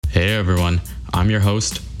Hey everyone, I'm your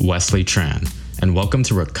host, Wesley Tran, and welcome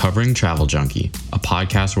to Recovering Travel Junkie, a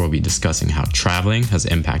podcast where we'll be discussing how traveling has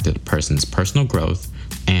impacted a person's personal growth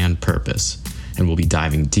and purpose, and we'll be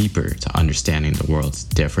diving deeper to understanding the world's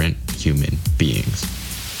different human beings.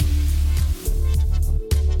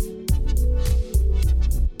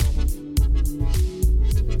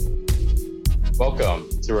 Welcome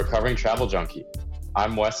to Recovering Travel Junkie.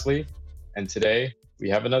 I'm Wesley, and today we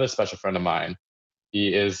have another special friend of mine.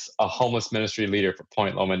 He is a homeless ministry leader for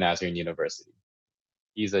Point Loma Nazarene University.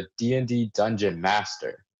 He's a D&D dungeon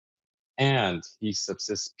master, and he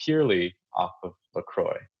subsists purely off of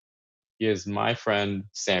LaCroix. He is my friend,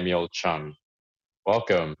 Samuel Chung.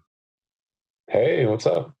 Welcome. Hey, what's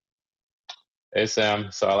up? Hey, Sam.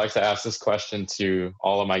 So I like to ask this question to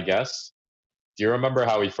all of my guests. Do you remember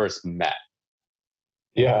how we first met?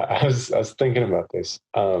 Yeah, I was thinking about this.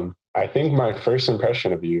 I think my first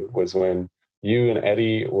impression of you was when you and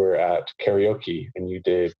Eddie were at karaoke and you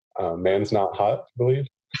did "Man's Not Hot," I believe.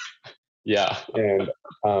 Yeah. And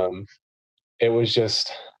it was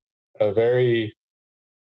just a very,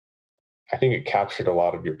 I think it captured a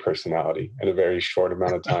lot of your personality in a very short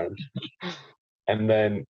amount of time. And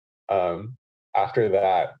then after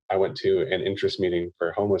that, I went to an interest meeting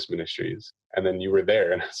for homeless ministries, and then you were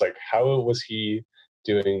there, and I was like, how was he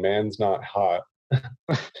doing "Man's Not Hot"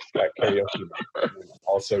 at karaoke night, and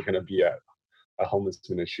also going to be at a homeless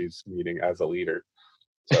ministries meeting as a leader?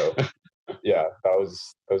 So yeah,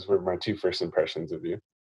 those were my two first impressions of you.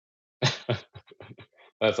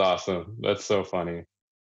 That's awesome. That's so funny.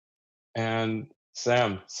 And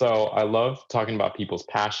Sam, so I love talking about people's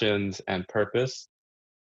passions and purpose.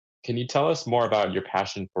 Can you tell us more about your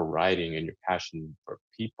passion for writing and your passion for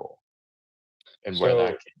people and where that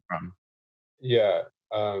So came from? yeah,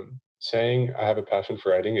 saying I have a passion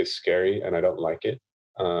for writing is scary, and I don't like it,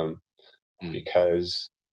 um, Mm, because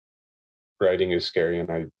writing is scary, and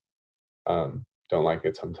I don't like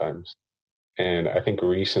it sometimes. And I think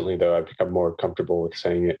recently, though, I've become more comfortable with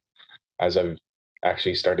saying it as I've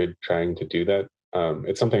actually started trying to do that.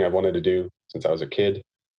 It's something I've wanted to do since I was a kid,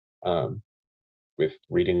 um, with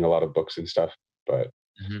reading a lot of books and stuff. But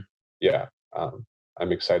mhm, yeah,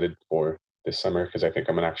 I'm excited for this summer because I think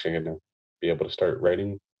I'm actually going to be able to start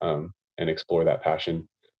writing, and explore that passion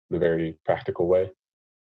in a very practical way.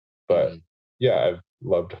 But mhm, yeah, I've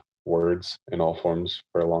loved words in all forms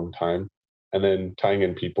for a long time. And then tying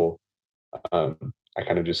in people, I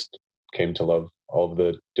kind of just came to love all of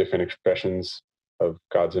the different expressions of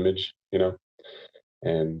God's image,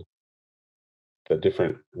 and the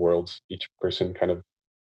different worlds each person kind of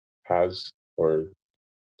has, or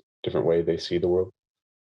different way they see the world.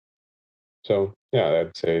 So yeah,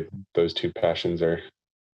 I'd say those two passions are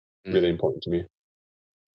really mm. important to me.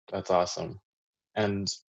 That's awesome. And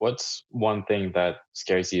what's one thing that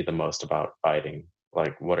scares you the most about writing?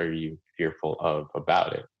 Like, what are you fearful of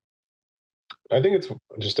about it? I think it's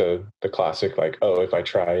just the classic, like, oh, if I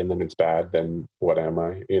try and then it's bad, then what am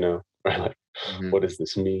I? Or like, Mhm, what does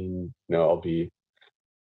this mean? I'll be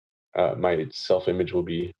my self image will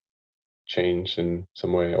be changed in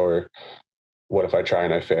some way, or what if I try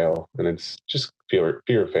and I fail? And it's just fear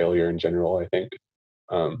of failure in general, I think.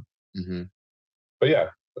 Um, mhm, but yeah,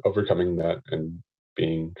 overcoming that and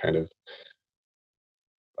being kind of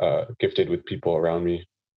gifted with people around me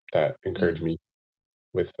that encourage mm, me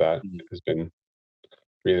with that mm. has been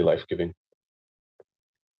really life giving.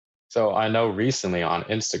 So I know recently on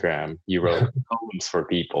Instagram you wrote poems for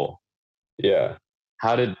people. Yeah,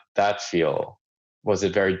 How did that feel? Was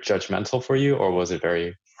it very judgmental for you or was it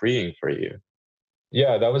very freeing for you?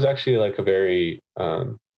 yeah, that was actually like a very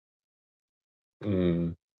mm,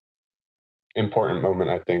 important moment,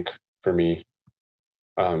 I think, for me,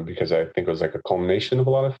 because I think it was like a culmination of a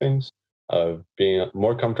lot of things, of being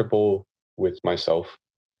more comfortable with myself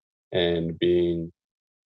and being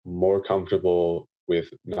more comfortable with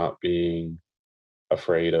not being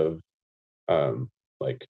afraid of, um,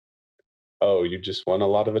 like, oh, you just want a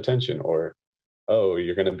lot of attention, or oh,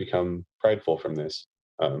 you're going to become prideful from this,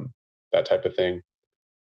 um, that type of thing,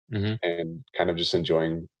 Mhm, and kind of just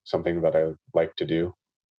enjoying something that I like to do.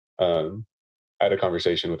 Um, I had a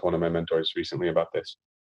conversation with one of my mentors recently about this,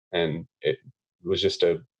 and it was just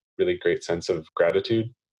a really great sense of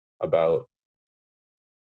gratitude about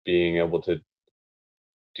being able to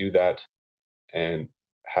do that and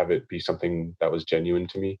have it be something that was genuine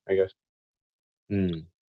to me, I guess. mm.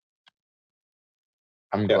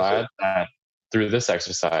 I'm Yeah. So glad that through this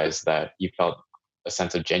exercise that you felt a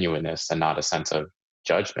sense of genuineness and not a sense of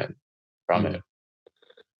judgment from mm, it.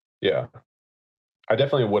 yeah, I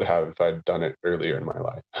definitely would have if I'd done it earlier in my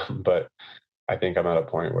life, but I think I'm at a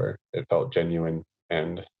point where it felt genuine,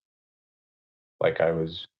 and like I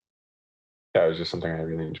was, yeah, it was just something I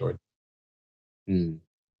really enjoyed. Mm.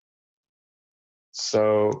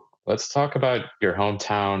 So let's talk about your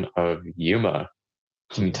hometown of Yuma.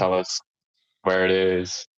 Can you tell us where it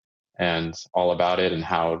is and all about it and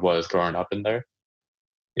how it was growing up in there?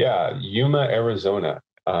 Yeah, Yuma, Arizona.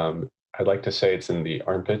 I'd like to say it's in the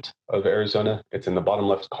armpit of Arizona. It's in the bottom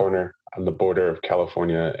left corner on the border of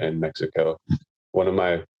California and Mexico. One of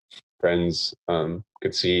my friends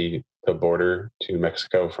could see the border to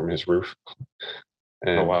Mexico from his roof. Oh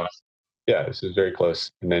And wow. yeah, this is very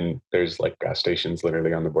close. And then there's like gas stations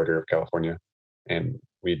literally on the border of California. And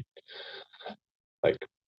we'd like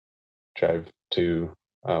drive to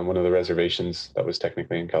one of the reservations that was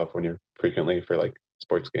technically in California frequently for like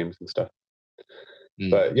sports games and stuff. Mm.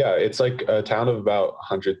 But yeah, it's like a town of about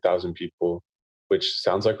 100,000 people, which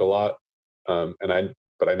sounds like a lot.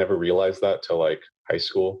 But I never realized that till like high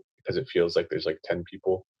school because it feels like there's like 10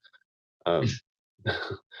 people. Um,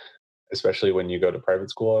 especially when you go to private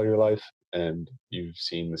school all your life and you've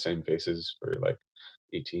seen the same faces for like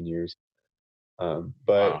 18 years. But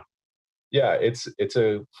Wow. yeah, it's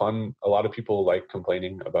a fun. A lot of people like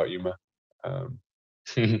complaining about Yuma. Um,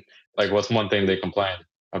 Like what's one thing they complain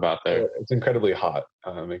about there? it's incredibly hot.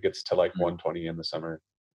 It gets to like Mm. 120 in the summer,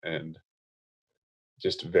 and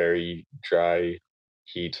just very dry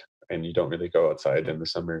heat, and you don't really go outside in the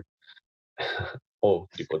summer. Well,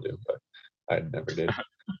 people do, but I never did.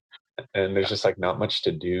 And there's just like not much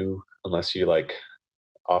to do unless you like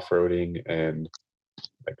off-roading and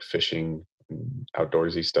like fishing and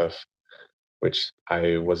outdoorsy stuff, which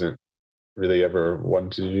I wasn't really ever one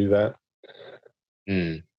to do that.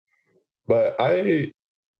 Mm. But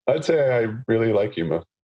I'd say I really like Yuma.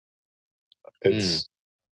 Mm.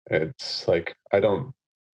 It's like I don't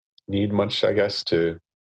need much, I guess, to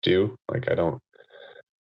do. Like I don't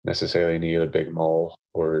necessarily need a big mall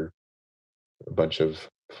or a bunch of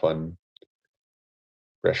fun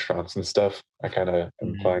restaurants and stuff. I kind of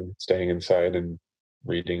am Mhm. fine staying inside and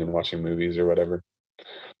reading and watching movies or whatever.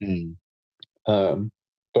 Mm. Um,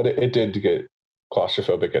 but it did get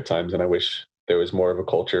claustrophobic at times, and I wish there was more of a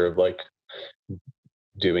culture of like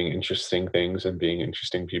doing interesting things and being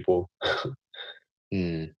interesting people.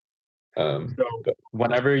 Mm. So But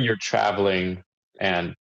whenever you're traveling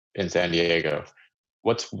and in San Diego,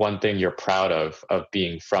 what's one thing you're proud of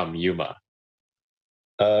being from Yuma?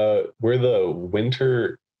 we're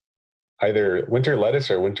the either winter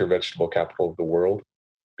lettuce or winter vegetable capital of the world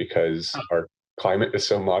because our climate is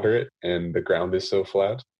so moderate and the ground is so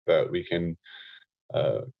flat that we can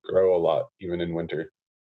grow a lot even in winter.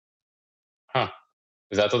 Huh.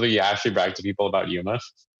 Is that something you actually brag to people about Yuma?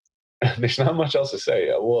 There's not much else to say.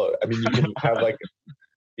 Well, I mean,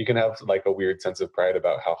 you can have like a weird sense of pride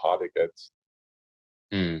about how hot it gets.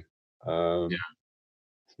 Mm. Yeah. Um,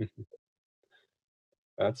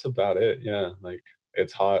 that's about it. Yeah, like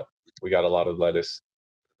it's hot. We got a lot of lettuce.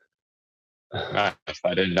 Nice.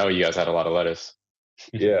 I didn't know you guys had a lot of lettuce.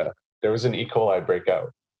 Yeah, there was an E. coli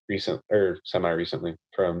breakout recent or semi recently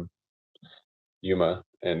from Yuma,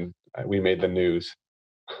 and we made the news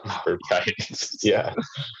Oh, for yikes. yeah,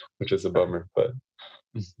 which is a bummer. But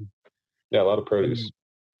yeah, a lot of produce. And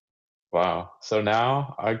wow. So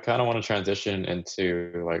now I kind of want to transition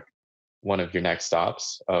into like one of your next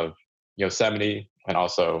stops of Yosemite and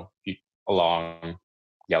also along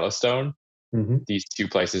Yellowstone. Hmm. These two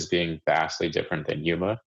places being vastly different than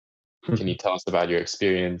Yuma. Can you tell us about your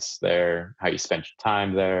experience there, how you spent your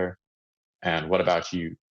time there, and what about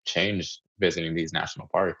you changed visiting these national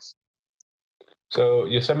parks? So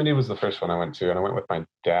Yosemite was the first one I went to, and I went with my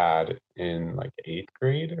dad in like eighth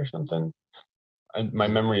grade or something. And my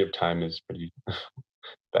Mm. memory of time is pretty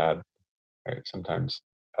bad, right, sometimes.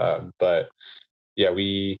 But yeah,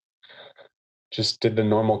 we just did the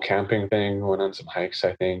normal camping thing, went on some hikes,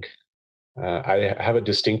 I think. I have a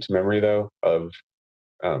distinct memory though of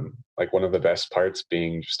like one of the best parts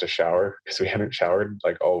being just a shower because we hadn't showered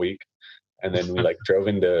like all week. And then we like drove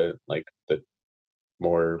into like the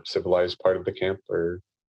more civilized part of the camp or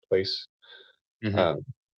place Hmm. um,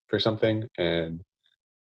 for something. And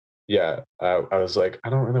yeah, I was like, I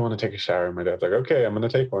don't really want to take a shower. And my dad's like, okay, I'm going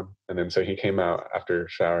to take one. And then so he came out after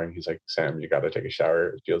showering. He's like, Sam, you got to take a shower.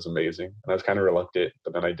 It feels amazing. And I was kind of reluctant,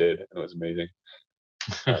 but then I did, and it was amazing.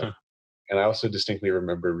 Uh, and I also distinctly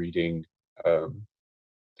remember reading um,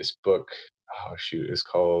 this book. Oh, shoot. It's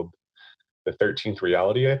called The 13th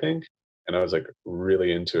Reality, I think. And I was like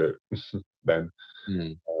really into it then.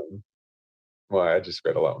 Mm. Um, well, I just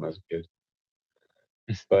read a lot when I was a kid.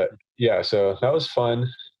 But yeah, so that was fun.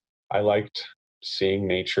 I liked seeing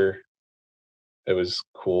nature. It was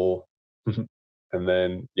cool. And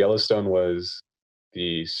then Yellowstone was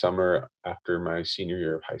the summer after my senior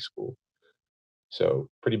year of high school. So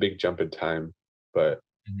pretty big jump in time. But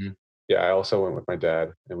Hmm. yeah, I also went with my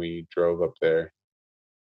dad and we drove up there,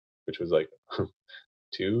 which was like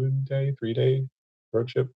 2 day, 3 day road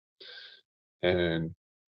trip. And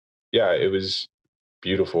yeah, it was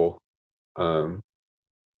beautiful. Um,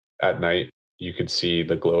 at night, you could see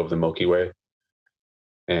the glow of the Milky Way,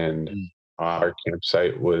 and Mm. our Wow.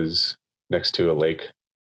 campsite was next to a lake,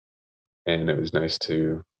 and it was nice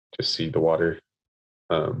to just see the water.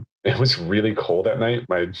 It was really cold at night.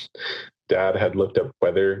 My dad had looked up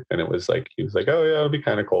weather, and it was like he was like, "Oh yeah, it'll be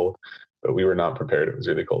kind of cold," but we were not prepared. It was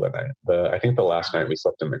really cold at night. I think the last night we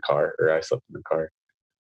slept in the car, or I slept in the car,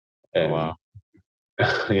 Oh and wow.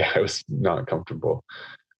 yeah, it was not comfortable.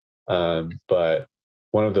 But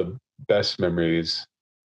one of the best memories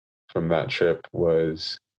from that trip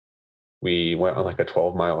was we went on like a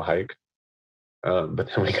 12-mile hike, but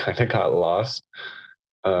then we kind of got lost,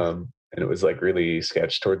 and it was like really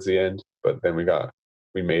sketch towards the end. But then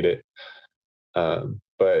we made it.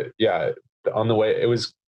 But yeah, on the way, it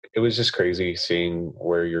was just crazy seeing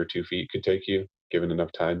where your 2 feet could take you, given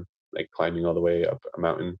enough time, like climbing all the way up a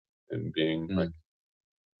mountain and being like Mm.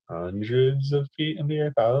 hundreds of feet in the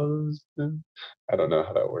air, thousands. I don't know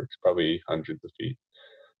how that works. Probably hundreds of feet.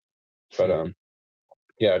 But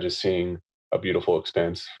yeah, just seeing a beautiful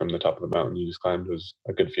expanse from the top of the mountain you just climbed was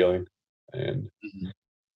a good feeling. And Mhm.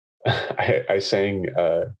 I sang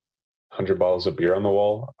 100 bottles of beer on the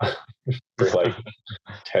wall for like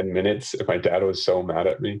 10 minutes. And my dad was so mad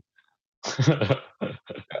at me.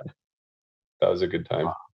 That was a good time.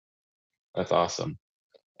 Wow, that's awesome.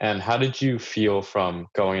 And how did you feel from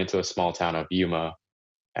going into a small town of Yuma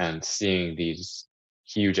and seeing these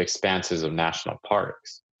huge expanses of national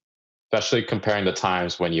parks, especially comparing the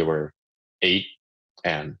times when you were 8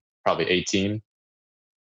 and probably 18?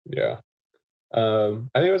 Yeah. I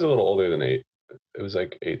think it was a little older than 8. It was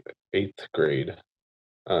like eighth grade.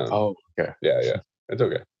 Um, Oh, okay. yeah, yeah. It's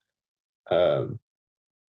okay. Um,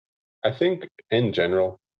 I think in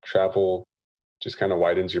general, travel just kind of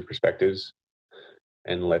widens your perspectives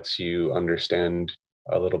and lets you understand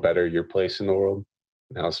a little better your place in the world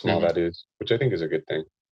and how small Mhm. that is, which I think is a good thing.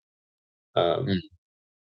 Um, Mm.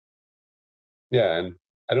 yeah, and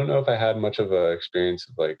I don't know if I had much of a experience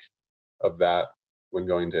of that when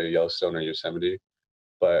going to Yellowstone or Yosemite,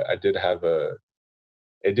 but I did have a.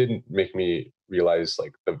 It didn't make me realize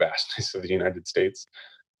like the vastness of the United States,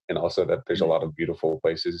 and also that there's a Mm. lot of beautiful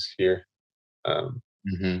places here.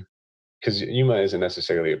 Mhm. Because Yuma isn't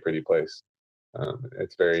necessarily a pretty place.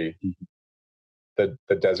 It's very Mhm.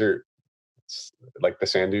 the desert, like the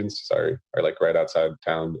sand dunes, sorry, are like right outside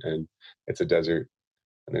town, and it's a desert,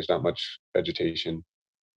 and there's not much vegetation.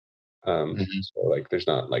 Mhm. So like there's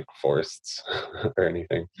not like forests or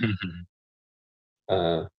anything. Mhm.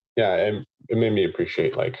 Uh, yeah, it made me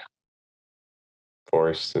appreciate like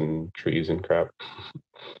forests and trees and crap.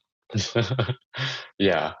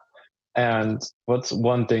 Yeah. And what's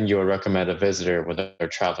one thing you would recommend a visitor when they're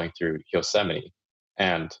traveling through Yosemite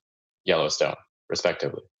and Yellowstone,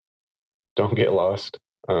 respectively? Don't get lost.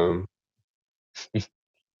 Um,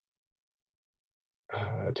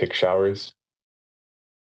 take showers.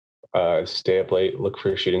 Stay up late. Look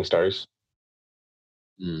for shooting stars.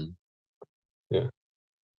 Mm. Yeah,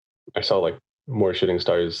 I saw like more shooting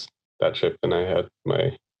stars that trip than I had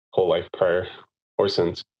my whole life prior or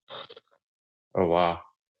since. Oh, wow.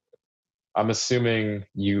 I'm assuming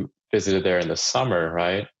you visited there in the summer,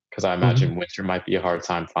 right? Because I Mhm. imagine winter might be a hard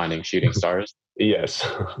time finding shooting stars. Yes,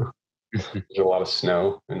 there's a lot of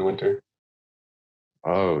snow in winter.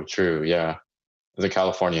 Oh, true. Yeah. As a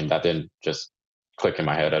Californian, that didn't just click in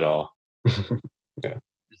my head at all. Yeah.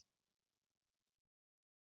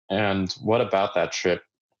 And what about that trip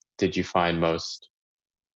did you find most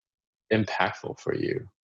impactful for you?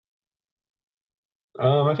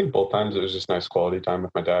 I think both times it was just nice quality time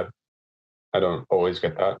with my dad. I don't always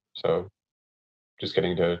get that, so just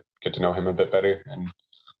getting to get to know him a bit better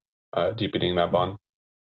and deepening that bond.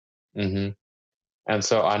 Hmm. And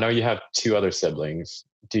so I know you have two other siblings.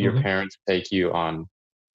 Do your Mhm. parents take you on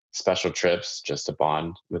special trips just to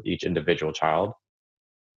bond with each individual child?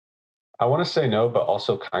 I want to say no, but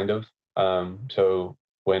also kind of. So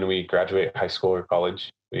when we graduate high school or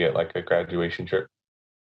college, we get like a graduation trip,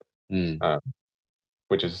 Mm. um,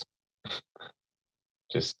 which is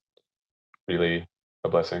just really a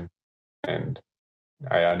blessing. And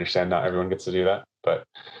I understand not everyone gets to do that, but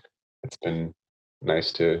it's been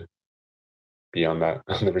nice to be on that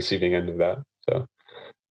on the receiving end of that. So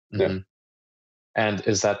yeah, Hmm. And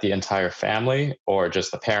is that the entire family or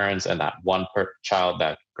just the parents and that one child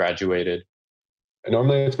that graduated?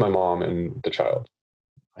 normally it's my mom and the child.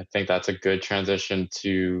 I think that's a good transition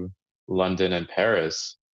to London and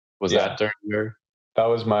Paris. Was Yeah, that during your? that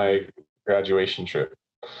was my graduation trip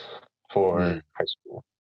Mm, for high school.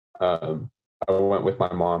 Um, I went with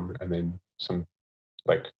my mom and then some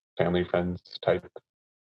like family friends type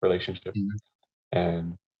relationship, mm,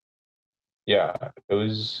 and yeah, it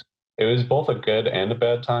was both a good and a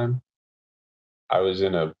bad time. I was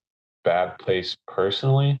in a bad place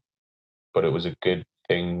personally, but it was a good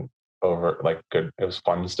thing over like good. It was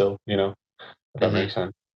fun still, if that mhm. makes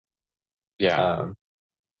sense. Yeah. Um,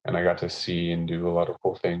 and I got to see and do a lot of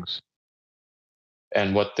cool things.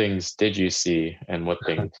 And what things did you see, and what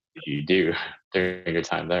things did you do during your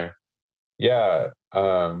time there? Yeah.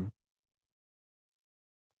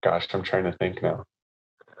 Gosh, I'm trying to think now.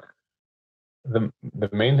 The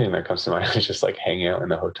main thing that comes to mind is just like hanging out in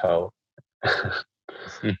the hotel.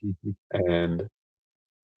 And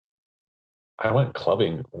I went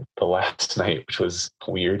clubbing the last night, which was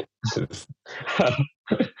weird because,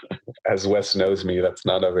 as Wes knows me, that's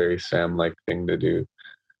not a very Sam like thing to do.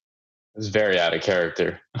 It's very out of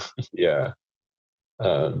character. Yeah.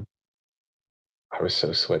 Um, I was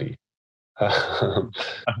so sweaty. Um,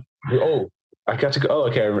 oh, I got to go. Oh,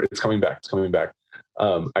 okay. It's coming back. It's coming back.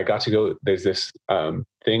 I got to go. There's this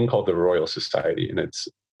thing called the Royal Society, and it's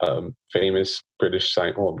famous British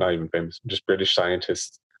science. Well, not even famous, just British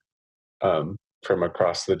scientists from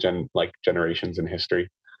across the generations in history.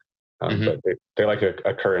 Mhm, But they're like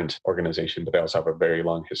a current organization, but they also have a very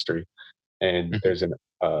long history. And mhm. there's an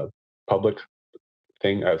public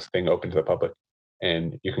thing, a thing open to the public,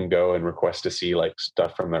 and you can go and request to see like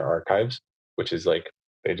stuff from their archives, which is like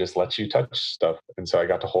they just let you touch stuff. And so I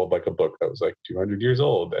got to hold like a book that was like 200 years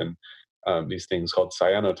old, and these things called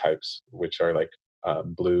cyanotypes, which are like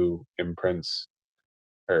blue imprints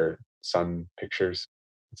or sun pictures.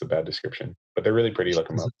 It's a bad description, but they're really pretty. Look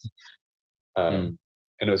them up. Mm.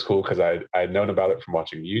 And it was cool because I'd known about it from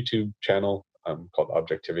watching a YouTube channel called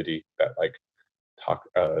Objectivity that like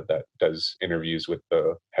that does interviews with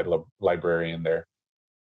the head librarian there.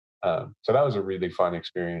 So that was a really fun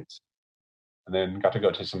experience. And then got to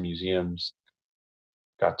go to some museums.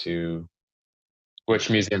 Got to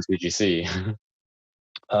Which museums did you see?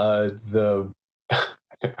 the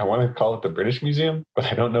I want to call it the British Museum, but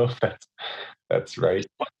I don't know if that's right.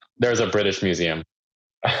 There's a British museum.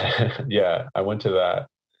 Yeah, I went to that.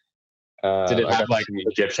 Did it I have got to like see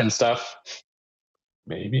Egyptian stuff?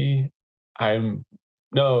 maybe I'm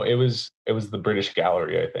no, it was the British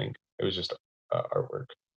Gallery. I think it was just artwork.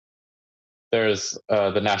 There's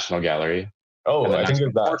the National Gallery Oh, and the I think it National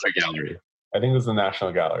was that. Portrait Gallery. I think it was the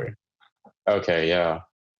National Gallery. Okay, yeah.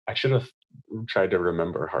 I should have tried to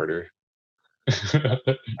remember harder.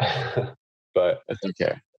 But It's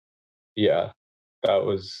okay. yeah, that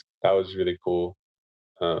was really cool.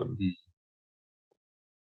 Um, Mm.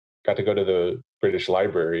 got to go to the British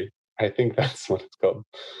Library. I think that's what it's called.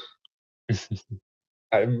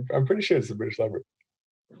 I'm pretty sure it's the British Library,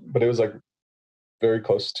 but it was like very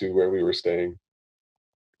close to where we were staying,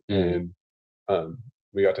 Mm. and um,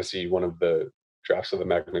 we got to see one of the drafts of the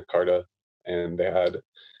Magna Carta, and they had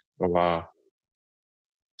Oh, wow.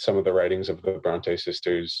 some of the writings of the Bronte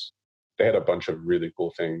sisters. They had a bunch of really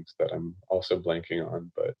cool things that I'm also blanking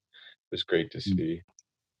on, but it was great to Mm. see.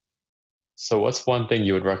 So, what's one thing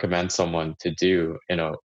you would recommend someone to do,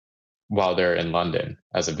 while they're in London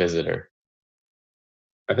as a visitor?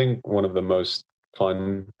 I think one of the most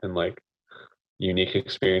fun and like unique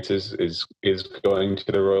experiences is going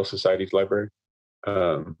to the Royal Society's library,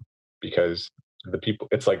 um, because the people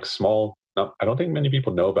it's like small. Not, I don't think many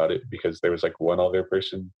people know about it because there was like one other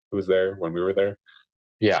person who was there when we were there,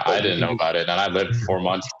 Yeah, but I you didn't can know about it, and I lived 4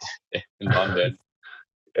 months in just London.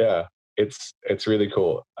 yeah, it's really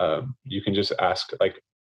cool. You can just ask like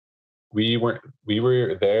we were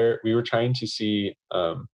there. We were trying to see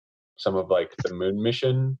some of like the moon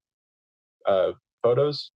mission uh,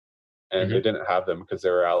 photos, and they Mhm. didn't have them because they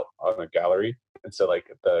were out on a gallery. And so like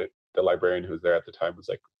the librarian who was there at the time was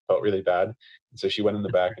like felt really bad, and so she went in the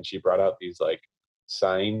back and she brought out these like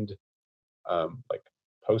signed like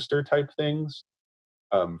poster type things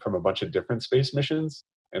from a bunch of different space missions,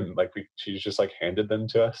 and like she just like handed them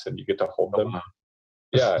to us, and you get to hold Oh, them. wow.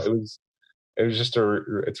 Yeah, it was just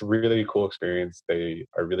it's a really cool experience. They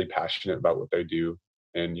are really passionate about what they do,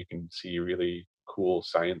 and you can see really cool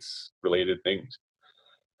science related things.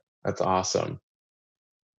 That's awesome.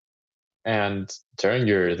 And during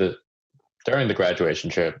the graduation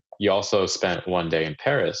trip, you also spent one day in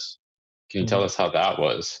Paris. Can you tell Mhm. us how that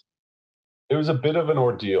was? It was a bit of an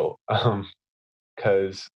ordeal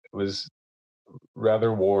because it was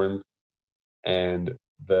rather warm, and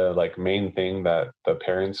the like main thing that the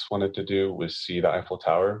parents wanted to do was see the Eiffel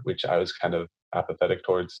Tower, which I was kind of apathetic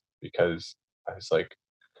towards because I was like,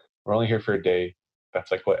 we're only here for a day.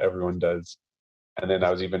 That's like what everyone does. And then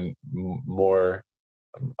I was even more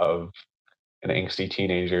of an angsty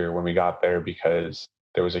teenager when we got there because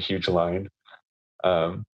there was a huge line,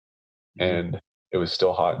 um, Mhm. and it was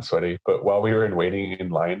still hot and sweaty. But while we were waiting in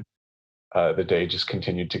line, the day just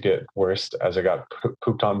continued to get worse as I got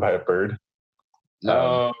pooped on by a bird.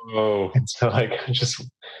 Um, No. and so, like, just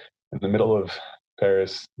in the middle of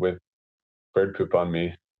Paris with bird poop on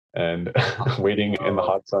me and waiting in the Oh.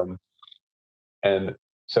 hot sun. And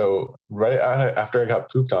so, after I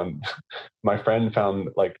got pooped on, my friend found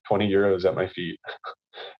like 20 euros at my feet.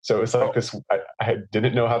 So it was like this. I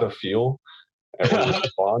didn't know how to feel or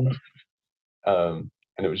respond, and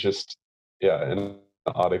it was just yeah, an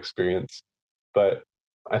odd experience. But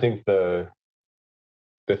I think the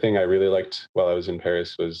thing I really liked while I was in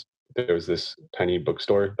Paris was there was this tiny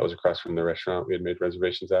bookstore that was across from the restaurant we had made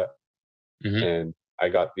reservations at, Mhm. and I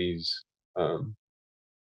got these.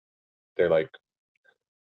 They're like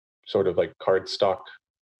sort of like cardstock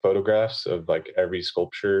photographs of like every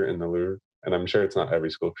sculpture in the Louvre, and I'm sure it's not every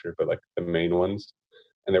sculpture, but like the main ones,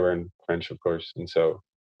 and they were in French, of course, and so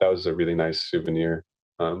that was a really nice souvenir.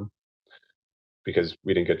 Um, because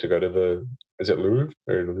we didn't get to go to the is it Louvre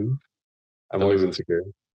or Louvre? I'm The always Louvre. insecure.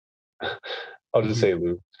 I'll just Mhm. say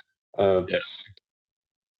Louvre. Um, Yeah.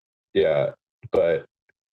 yeah, but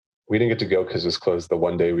we didn't get to go because it was closed the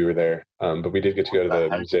one day we were there. But we did get to What go to the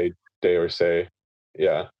the heck? Musée d'Orsay.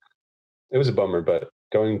 Yeah, it was a bummer, but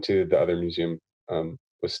going to the other museum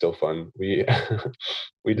was still fun. We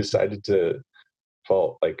we decided to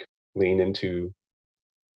fall like lean into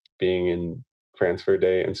being in France for a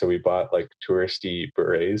day, and so we bought like touristy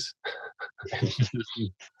berets. And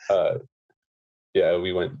uh, yeah,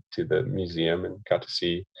 we went to the museum and got to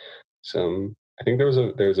see some. I think there was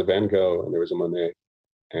a Van Gogh and there was a Monet,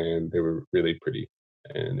 and they were really pretty.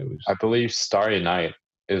 And it I was believe Starry Night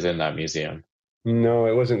is in that museum, no,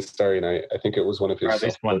 it wasn't Starry Night. I think it was one of or his at self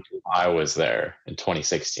least when portraits. I was there in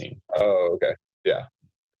 2016. Oh, okay, yeah,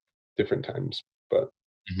 different times, but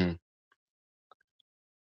Mhm.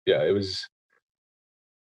 yeah, it was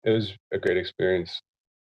a great experience.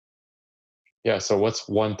 Yeah. So, what's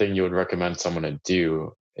one thing you would recommend someone to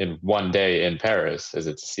do in one day in Paris? Is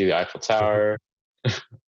it to see the Eiffel Tower?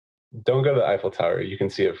 Don't go to the Eiffel Tower. You can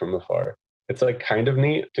see it from afar. It's like kind of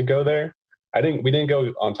neat to go there. We didn't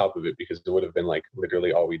go on top of it because it would have been like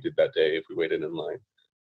literally all we did that day if we waited in line.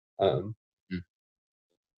 Um, Mm.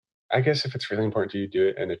 I guess if it's really important to you, do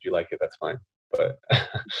it, and if you like it, that's fine. But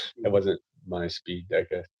it wasn't my speed, I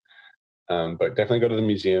guess. But definitely go to the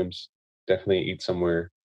museums. Definitely eat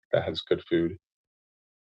somewhere that has good food,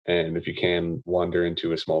 and if you can, wander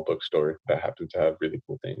into a small bookstore that happens to have really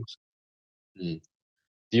cool things. Mm.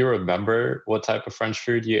 Do you remember what type of French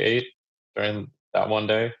food you ate during that one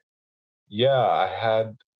day? Yeah, I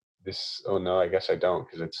had this. Oh no, I guess I don't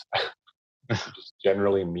because it's just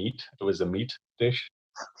generally meat. It was a meat dish,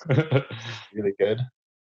 really good.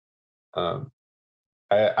 Um,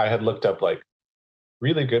 I had looked up like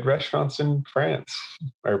really good restaurants in France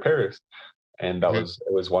or Paris, and Mhm.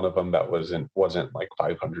 it was one of them that wasn't like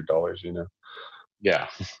 $500. Yeah.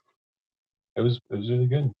 It was really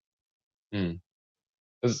good. Mm.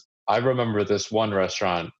 'Cause I remember this one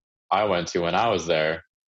restaurant I went to when I was there.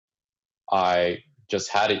 I just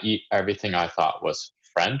had to eat everything I thought was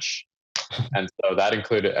French, and so that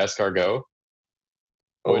included escargot,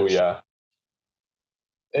 Oh which yeah,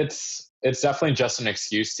 it's definitely just an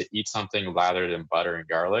excuse to eat something lathered in butter and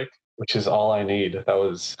garlic. which is all I need. That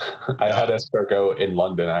was I Yeah. had escargot in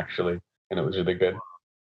London actually, and it was really good.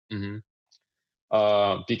 Hmm.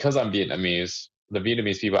 Because I'm Vietnamese, the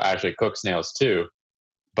Vietnamese people actually cook snails too,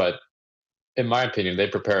 but in my opinion, they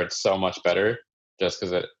prepare it so much better just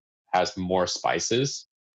because it has more spices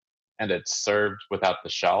and it's served without the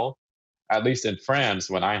shell. At least in France,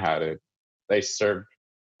 when I had it, they served,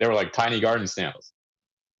 they were like tiny garden snails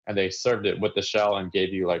and they served it with the shell and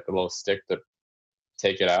gave you like a little stick to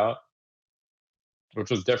take it out, which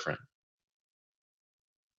was different.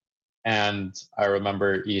 And I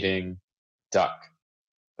remember eating duck.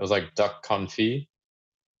 It was like duck confit,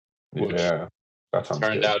 which Yeah, that sounds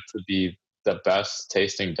turned good. out to be the best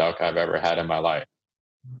tasting duck I've ever had in my life.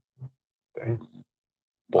 Dang.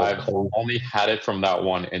 Bold I've claim. only had it from that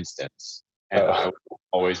one instance, and I Uh, will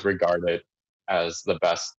always regard it as the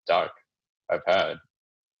best duck I've had.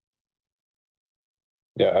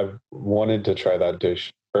 yeah, I've wanted to try that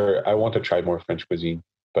dish, or I want to try more French cuisine,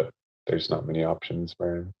 but there's not many options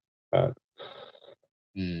for that.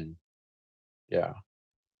 Mm, yeah.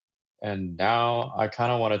 And now I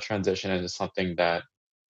kind of want to transition into something that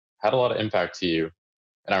had a lot of impact to you.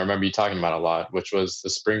 And I remember you talking about a lot, which was the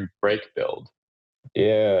spring break build.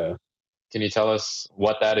 Yeah, Can you tell us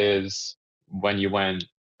what that is, when you went,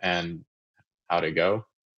 and how to go?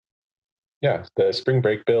 yeah. The spring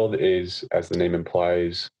break build is, as the name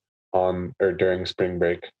implies, on or during spring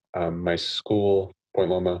break. My school, Point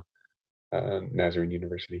Loma Nazarene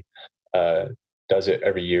University, uh, does it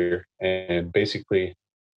every year, and basically,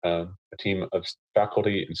 a team of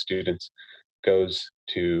faculty and students goes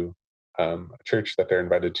to a church that they're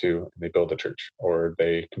invited to, and they build a church, or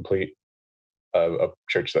they complete a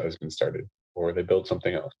church that has been started, or they build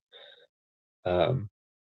something else. Um,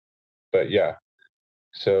 but yeah,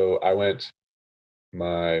 so I went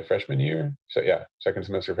my freshman year. So yeah, second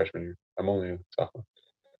semester freshman year. I'm only a sophomore.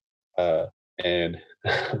 Uh, and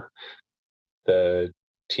the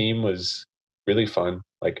team was really fun.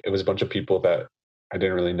 Like it was a bunch of people that I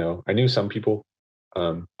didn't really know. I knew some people,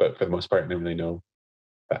 but for the most part, I didn't really know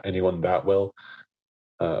anyone that well.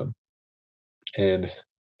 Um, and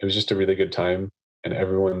it was just a really good time. And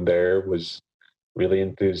everyone there was really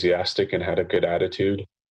enthusiastic and had a good attitude.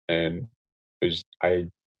 And it was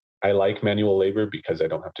I like manual labor because I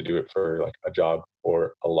don't have to do it for like a job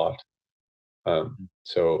or a lot.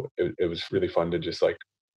 So it was really fun to just like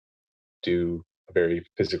do a very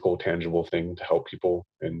physical, tangible thing to help people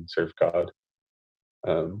and serve God.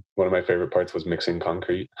 One of my favorite parts was mixing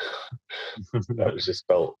concrete. That was just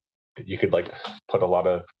felt you could like put a lot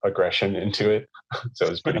of aggression into it, so it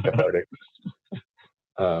was pretty cathartic.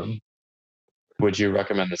 Um, Would you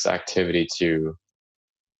recommend this activity to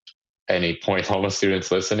any Point Loma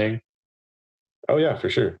students listening? oh yeah, for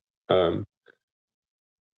sure. Um,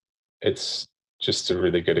 it's just a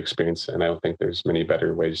really good experience, and I don't think there's many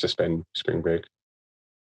better ways to spend spring break.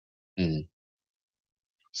 Mm,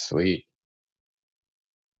 sweet.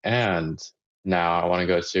 And now I want to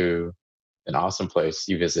go to an awesome place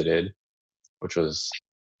you visited, which was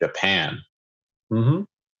Japan. Hmm.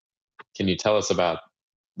 Can you tell us about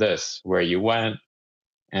this, where you went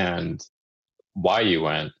and why you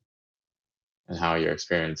went and how your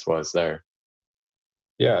experience was there?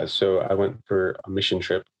 Yeah, so I went for a mission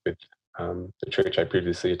trip with the church I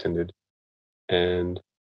previously attended, and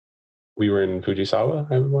we were in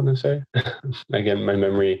Fujisawa. I would want to say. Again, my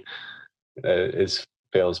memory is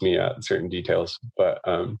fails me at certain details, but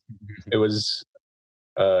it was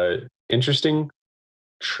a interesting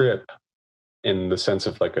trip in the sense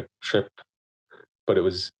of like a trip, but it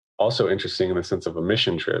was also interesting in the sense of a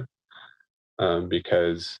mission trip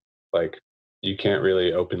because like you can't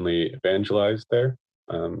really openly evangelize there.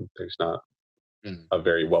 There's not Mm, a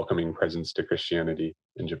very welcoming presence to Christianity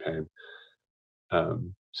in Japan.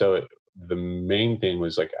 So the main thing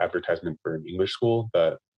was like advertisement for an English school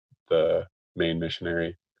that the main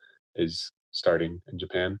missionary is starting in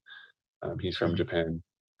Japan. He's from mm, Japan,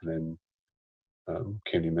 and then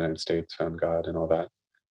came to the United States, found God and all that,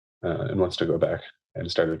 and wants to go back and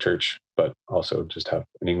start a church, but also just have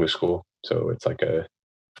an English school. So it's like a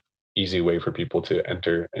easy way for people to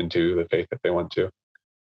enter into the faith if they want to.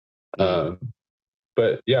 mm. Um,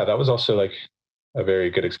 but yeah, that was also like a very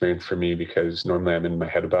good experience for me because normally I'm in my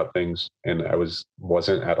head about things and I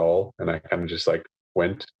wasn't at all. And I kind of just like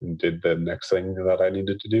went and did the next thing that I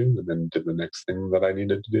needed to do and then did the next thing that I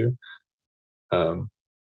needed to do. Um,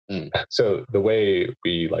 Mm. so the way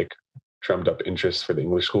we like drummed up interest for the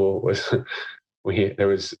English school was there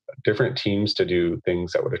was different teams to do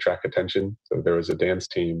things that would attract attention. So there was a dance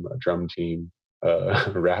team, a drum team,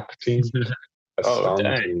 a rap team, a Oh, song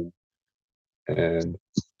dang. team, and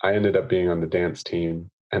I ended up being on the dance team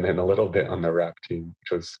and then a little bit on the rap team,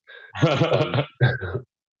 which was fun,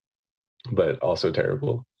 but also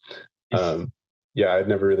terrible. Um, yeah, I'd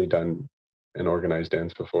never really done an organized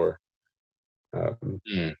dance before, um,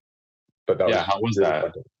 Mm. but that Yeah, was how was really that?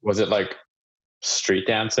 fun. Was it like street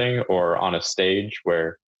dancing or on a stage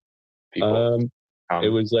where people Um, it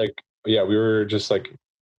come? was like, yeah, we were just like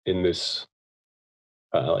in this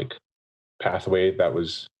like pathway that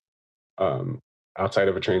was um, outside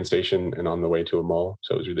of a train station and on the way to a mall,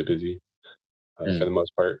 so it was really busy for Mm. the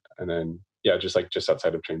most part. And then yeah, just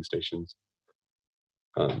outside of train stations.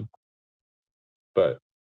 Um, but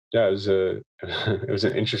yeah, it was a it was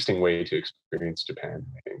an interesting way to experience Japan,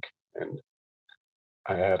 I think, and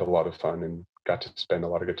I had a lot of fun and got to spend a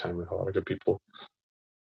lot of good time with a lot of good people.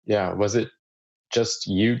 Yeah, was it just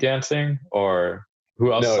you dancing or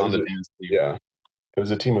who else No, is it on was the dance team? yeah, it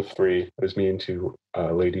was a team of three. It was me and two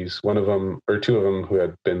ladies. One of them or two of them who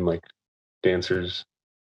had been like dancers,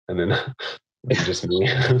 and then then just me.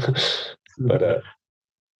 But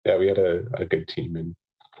yeah, we had a good team, and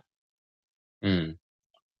Mm.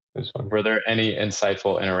 It was fun. Were there any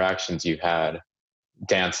insightful interactions you had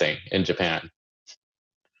dancing in Japan?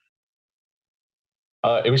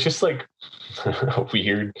 It was just like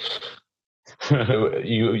weird.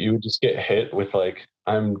 You would just get hit with like,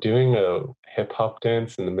 I'm doing a hip hop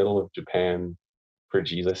dance in the middle of Japan for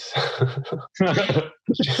Jesus.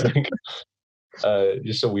 just like,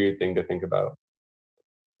 just a weird thing to think about.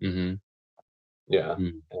 Hmm. Yeah,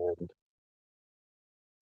 and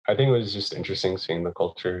I think it was just interesting seeing the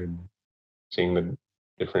culture and seeing the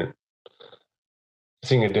different,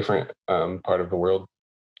 seeing a different part of the world.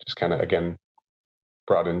 Just kind of again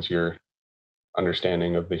broadens your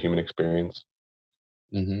understanding of the human experience.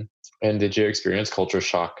 Hmm. And did you experience culture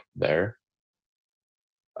shock there?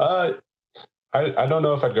 Uh, I don't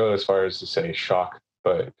know if I'd go as far as to say shock,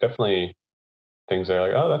 but definitely things that are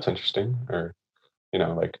like, oh, that's interesting, or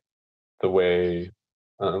like the way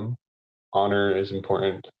um, honor is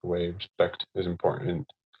important, the way respect is important,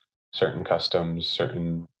 certain customs,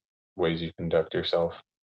 certain ways you conduct yourself.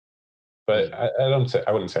 But Mm.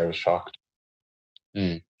 I wouldn't say I was shocked.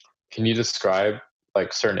 Mm. Can you describe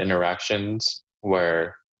like certain interactions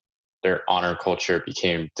where their honor culture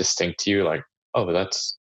became distinct to you? Like, oh,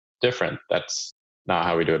 that's different. That's not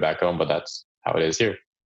how we do it back home, but that's how it is here.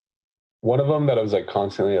 One of them that I was like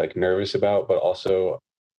constantly like nervous about, but also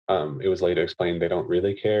it was later explained they don't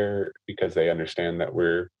really care because they understand that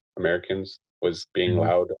we're Americans. Was being Hmm.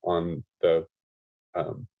 loud on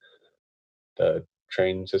um, the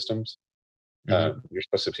train systems. Hmm. You're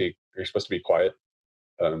supposed to be quiet,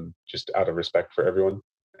 just out of respect for everyone.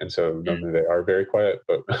 And so Mm. normally they are very quiet,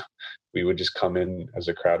 but we would just come in as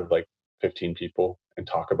a crowd of like 15 people and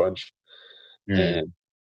talk a bunch. Mm.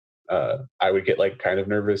 And I would get like kind of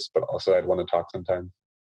nervous, but also I'd want to talk sometimes.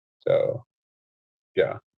 So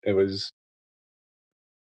yeah, it was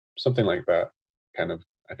something like that, kind of,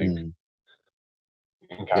 I think, Mm.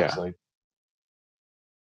 Yeah. encapsulate.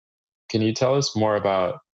 Can you tell us more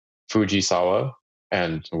about Fujisawa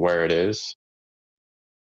and where it is?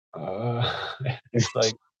 Uh, it's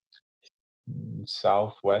like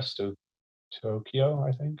southwest of Tokyo,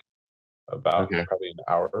 I think, about Okay. probably an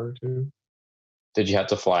hour or two. Did you have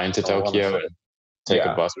to fly into I want to Tokyo say, and take a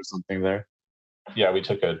yeah, bus or something there? yeah, we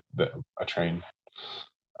took a train.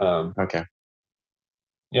 Um, Okay.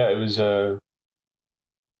 yeah, it was.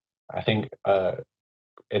 I think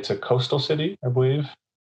it's a coastal city, I believe.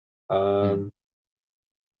 Mm. Um,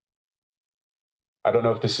 I don't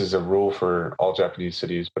know if this is a rule for all Japanese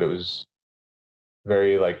cities, but it was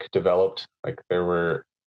very like developed. Like there were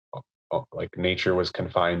like nature was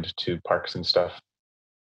confined to parks and stuff.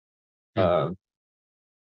 Mm. Um,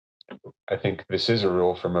 I think this is a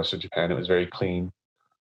rule for most of Japan. It was very clean.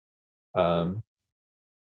 Um,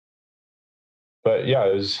 but yeah,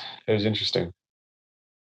 it was interesting.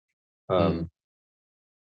 Mm. Um,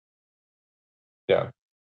 yeah.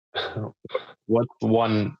 What's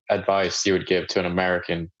one advice you would give to an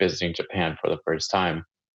American visiting Japan for the first time?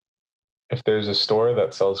 If there's a store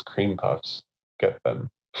that sells cream puffs, get them.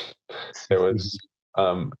 There was a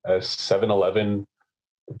 7-Eleven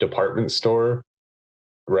department store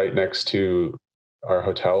right next to our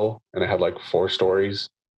hotel, and it had like 4 stories,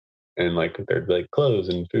 and like there'd be like clothes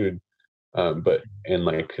and food. But in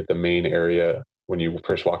like the main area, when you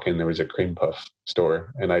first walk in, there was a cream puff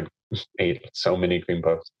store, and I ate so many cream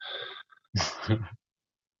puffs.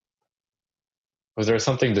 Was there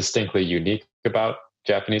something distinctly unique about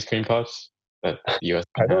Japanese cream puffs that the US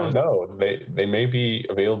I can don't have? know. They may be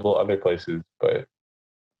available other places, but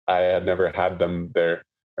I had never had them there,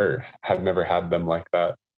 or had never had them like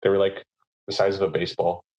that. They were like the size of a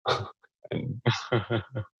baseball and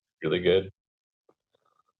really good.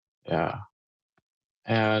 Yeah.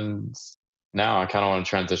 And now I kind of want to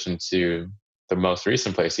transition to the most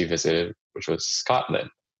recent place you visited, which was Scotland.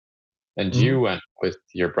 And Mhm. you went with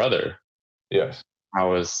your brother. Yes.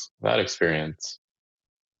 How was that experience?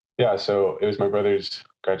 Yeah. So it was my brother's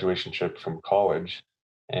graduation trip from college,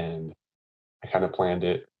 and I kind of planned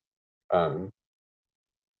it um,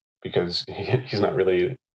 because he's not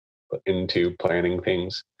really into planning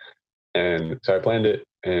things. And so I planned it,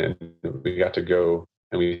 and we got to go,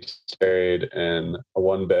 and we stayed in a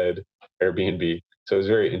 1 bed Airbnb. So it was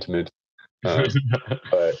very intimate.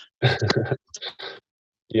 But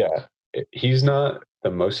yeah, he's not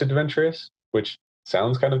the most adventurous, which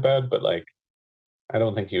sounds kind of bad, but like I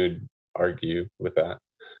don't think he would argue with that.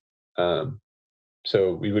 Um,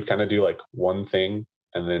 so we would kind of do like one thing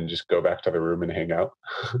and then just go back to the room and hang out.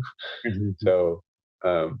 Mhm. So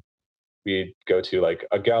um, we'd go to like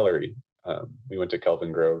a gallery. We went to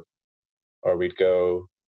Kelvin Grove, or we'd go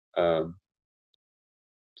um,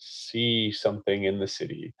 see something in the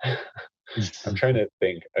city. I'm trying to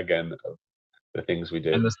think again of the things we And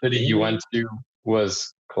did. the city you Mainly, went to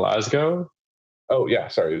was Glasgow? oh yeah,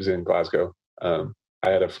 sorry, it was in Glasgow. I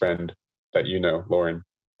had a friend that Lauren.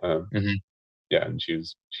 Um, Hmm. yeah, and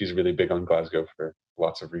she's really big on Glasgow for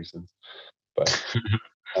lots of reasons. But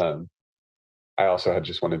um, I also had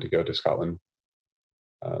just wanted to go to Scotland.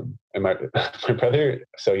 And my my brother,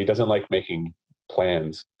 so he doesn't like making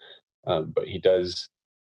plans, but he does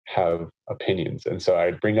have opinions. And so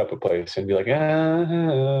I'd bring up a place and be like,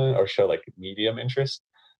 or show like medium interest.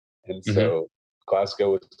 And Hmm. so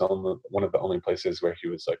Glasgow was one of the only places where he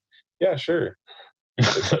was like, yeah, sure. And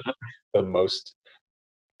it's like the most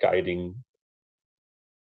guiding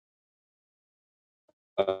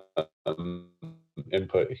um,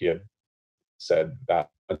 input he had said that.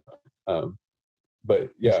 Um, but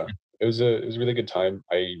yeah, it was a really good time.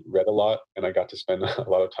 I read a lot, and I got to spend a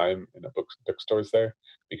lot of time in the bookstores there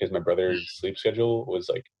because my brother's sleep schedule was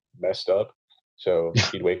like messed up. So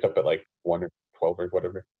he'd wake up at like 1 or 12 or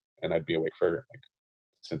whatever, and I'd be awake for like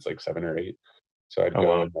since like 7 or 8. So I'd Oh go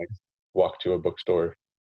wow. and like walk to a bookstore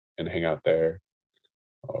and hang out there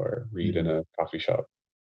or read in Mhm. a coffee shop.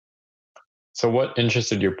 So what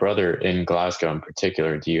interested your brother in Glasgow in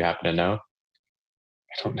particular? Do you happen to know?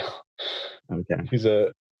 I don't know. Okay. He's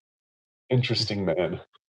a interesting man.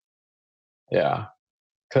 Yeah.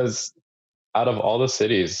 Because out of all the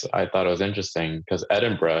cities, I thought it was interesting because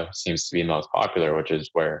Edinburgh seems to be the most popular, which is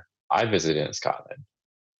where I visited in Scotland.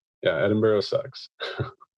 Yeah, Edinburgh sucks.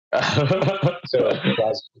 So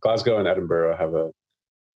Glasgow and Edinburgh have a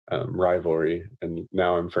rivalry, and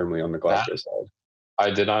now I'm firmly on the That Glasgow side.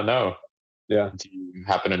 I did not know. Yeah. Do you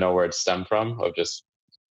happen to know where it stemmed from? Of just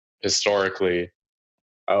historically.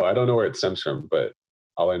 Oh, I don't know where it stems from, but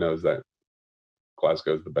all I know is that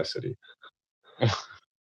Glasgow is the best city.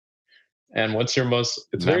 And what's your most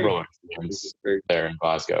It's very, memorable it's experience very. there in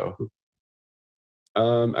Glasgow?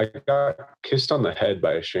 I got kissed on the head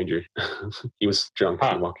by a stranger. He was drunk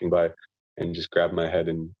Huh. and walking by, and just grabbed my head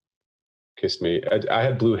and kissed me. I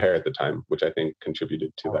had blue hair at the time, which I think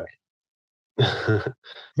contributed to that.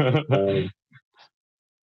 um,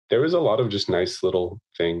 there was a lot of just nice little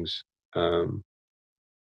things. Um,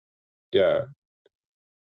 yeah,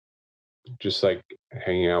 just like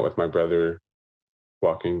hanging out with my brother,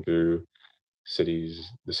 walking through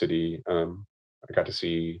the city. I got to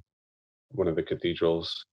see one of the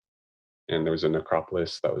cathedrals, and there was a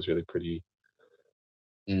necropolis that was really pretty.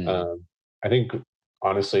 Mm. Um, I think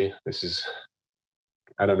honestly,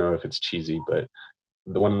 I don't know if it's cheesy, but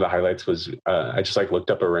one of the highlights was I just like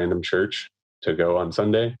looked up a random church to go on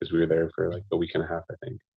Sunday because we were there for like a week and a half, I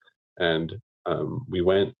think, and we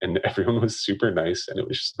went, and everyone was super nice, and it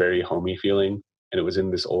was just very homey feeling, and it was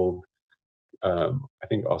in this old I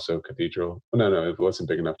think also cathedral. No, it wasn't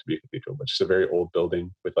big enough to be a cathedral, but just a very old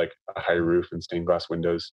building with like a high roof and stained glass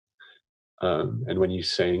windows. And when you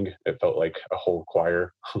sang, it felt like a whole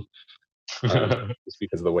choir, just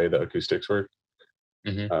because of the way the acoustics were.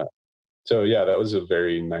 Hmm. Uh, so yeah, that was a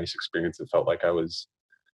very nice experience. It felt like I was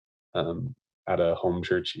um, at a home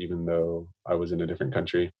church, even though I was in a different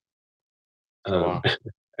country. Oh Um, wow.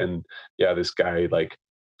 and yeah, this guy like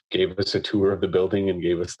gave us a tour of the building and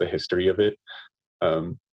gave us the history of it.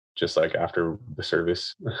 Um, just like after the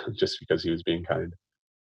service, just because he was being kind.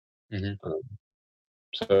 Hmm. Um,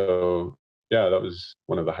 so yeah, that was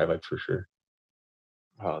one of the highlights for sure.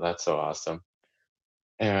 Oh, that's so awesome.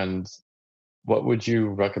 And what would you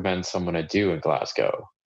recommend someone to do in Glasgow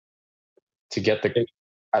to get the It,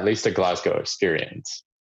 at least a Glasgow experience?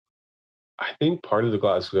 I think part of the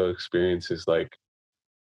Glasgow experience is like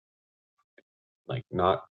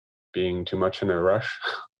not being too much in a rush.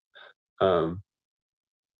 um,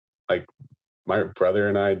 like my brother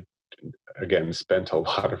and I again spent a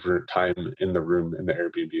lot of time in the room in the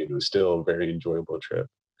Airbnb, and it was still a very enjoyable trip.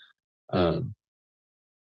 Mm. Um,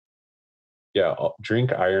 yeah, I'll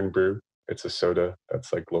drink Iron Brew. It's a soda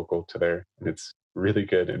that's like local to there, and it's really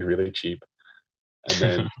good and really cheap. And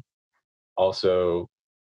then also,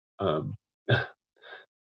 um,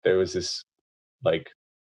 there was this like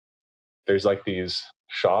there's like these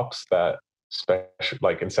shops that special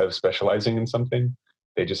like instead of specializing in something,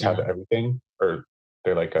 they just have Mhm. everything, or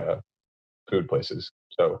they're like food places.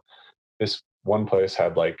 So this one place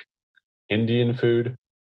had like Indian food,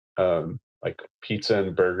 like pizza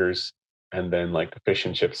and burgers, and then like fish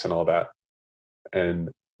and chips and all that. And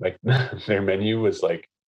like their menu was like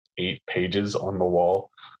 8 pages on the wall,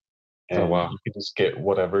 Oh and wow. you could just get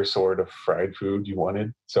whatever sort of fried food you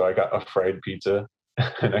wanted. So I got a fried pizza,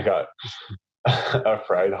 and I got a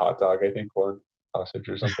fried hot dog, I think, or sausage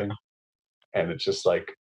or something. And it's just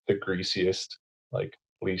like the greasiest, like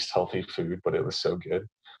least healthy food, but it was so good.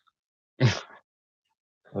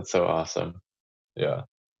 That's so awesome. Yeah.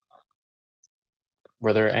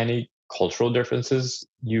 Were there any cultural differences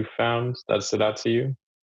you found that stood out to you?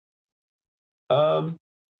 Um,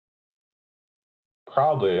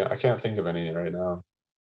 Probably. I can't think of any right now.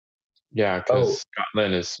 Yeah, Oh, because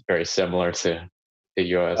Scotland is very similar to the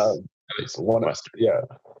uh, US, at least one Western. yeah,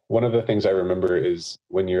 one of the things I remember is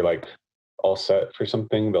when you're like all set for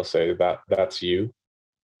something, they'll say that's you.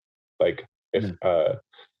 Like if Mm,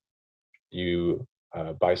 you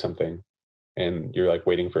buy something and you're like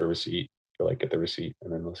waiting for a receipt, you like get the receipt,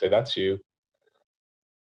 and then they'll say that's you.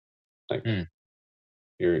 Like mm.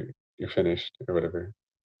 you're you're finished or whatever.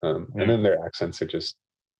 And Yeah. then their accents are just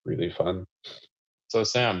really fun. So,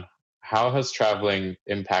 Sam, how has traveling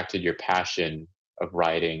impacted your passion of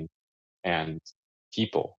writing and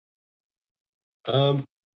people? Um,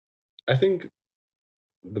 I think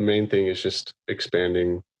the main thing is just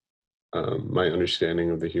expanding my understanding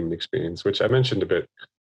of the human experience, which I mentioned a bit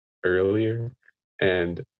earlier,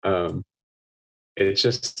 and it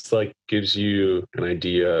just like gives you an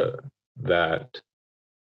idea that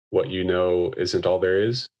what you know isn't all there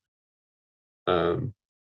is, um,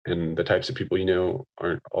 and the types of people you know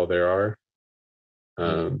aren't all there are.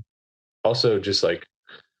 Mm, Um, Also, just like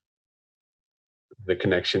the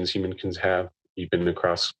connections humans can have, even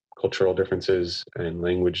across cultural differences and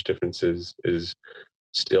language differences, is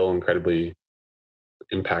still incredibly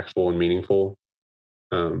impactful and meaningful.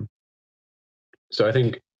 Um, so I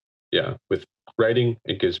think, yeah, with writing,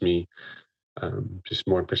 it gives me just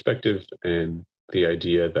more perspective and the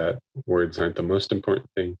idea that words aren't the most important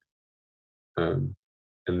thing. Um,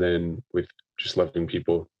 and then with just loving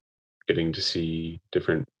people, getting to see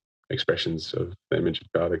different expressions of the image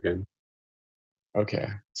of God again. okay.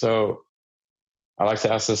 So, I like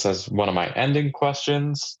to ask this as one of my ending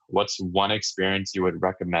questions. What's one experience you would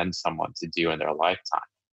recommend someone to do in their lifetime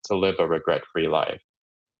to live a regret free life?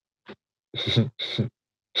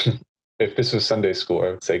 If this was Sunday school,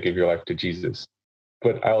 I would say give your life to Jesus.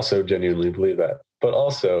 But I also genuinely believe that. But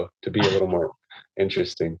also to be a little more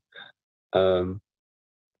interesting, um,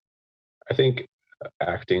 I think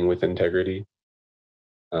acting with integrity,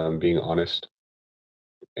 being honest,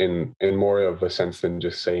 in more of a sense than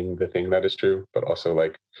just saying the thing that is true, but also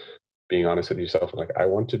like being honest with yourself. Like I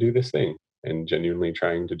want to do this thing, and genuinely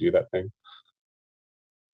trying to do that thing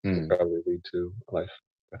will Hmm, probably lead to a life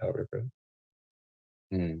without regret.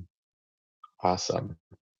 hmm, awesome.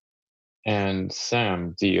 And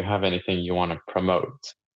Sam, do you have anything you want to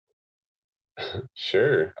promote?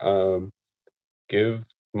 Sure. Give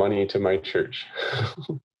money to my church,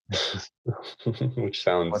 which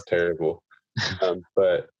sounds What? terrible.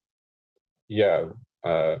 But yeah,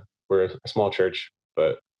 uh, we're a small church,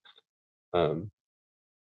 but um,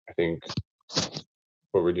 I think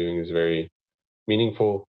what we're doing is very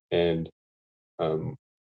meaningful and um,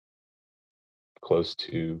 close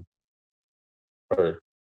to or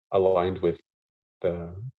aligned with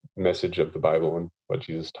the message of the Bible and what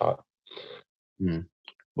Jesus taught. Hmm.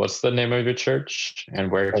 What's the name of your church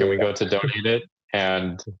and where can Oh we go to donate it?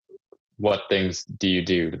 And what things do you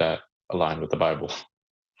do that align with the Bible?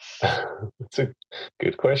 yeah, that's a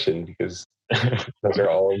good question because those are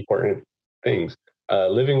all important things.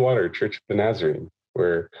 Living Water Church of the Nazarene.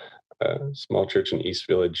 We're a small church in East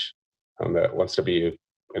Village that wants to be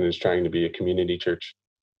and is trying to be a community church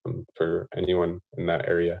for anyone in that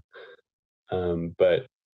area. But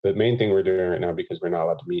the main thing we're doing right now, because we're not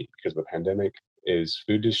allowed to meet because of the pandemic, is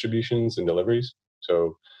food distributions and deliveries.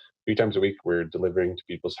 So 3 times a week, we're delivering to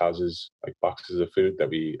people's houses like boxes of food that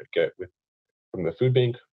we get from the food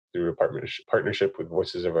bank through a partnership with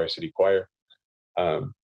Voices of Our City Choir.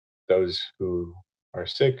 Um, those who are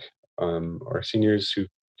sick or seniors who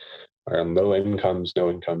are on low incomes, no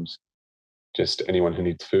incomes, just anyone who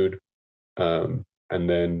needs food. And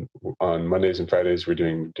then on Mondays and Fridays, we're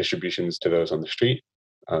doing distributions to those on the street,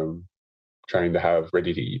 um, trying to have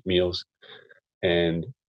ready to eat meals. And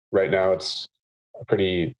right now, it's a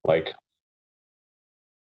pretty like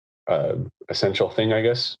essential thing, I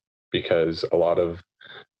guess, because a lot of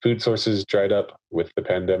food sources dried up with the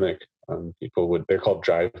pandemic. They're called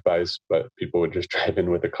drive-bys, but people would just drive in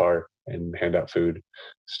with a car and hand out food,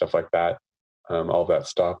 stuff like that. All of that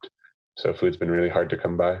stopped. So food's been really hard to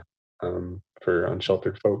come by for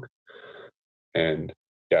unsheltered folk. And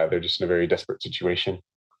yeah, they're just in a very desperate situation.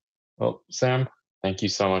 Well, Sam, thank you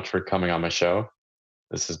so much for coming on my show.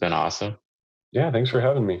 This has been awesome. Yeah, thanks for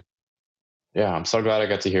having me. Yeah, I'm so glad I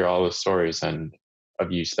got to hear all those stories and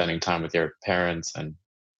of you spending time with your parents and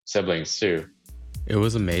siblings too. It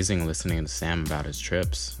was amazing listening to Sam about his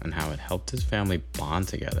trips and how it helped his family bond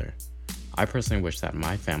together. I personally wish that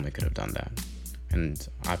my family could have done that. and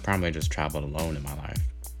I probably just traveled alone in my life.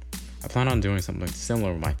 I plan on doing something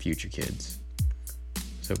similar with my future kids.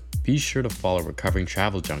 So be sure to follow Recovering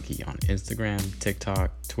Travel Junkie on Instagram,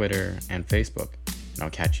 TikTok, Twitter, and Facebook. And I'll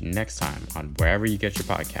catch you next time on wherever you get your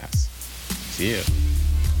podcasts. See you.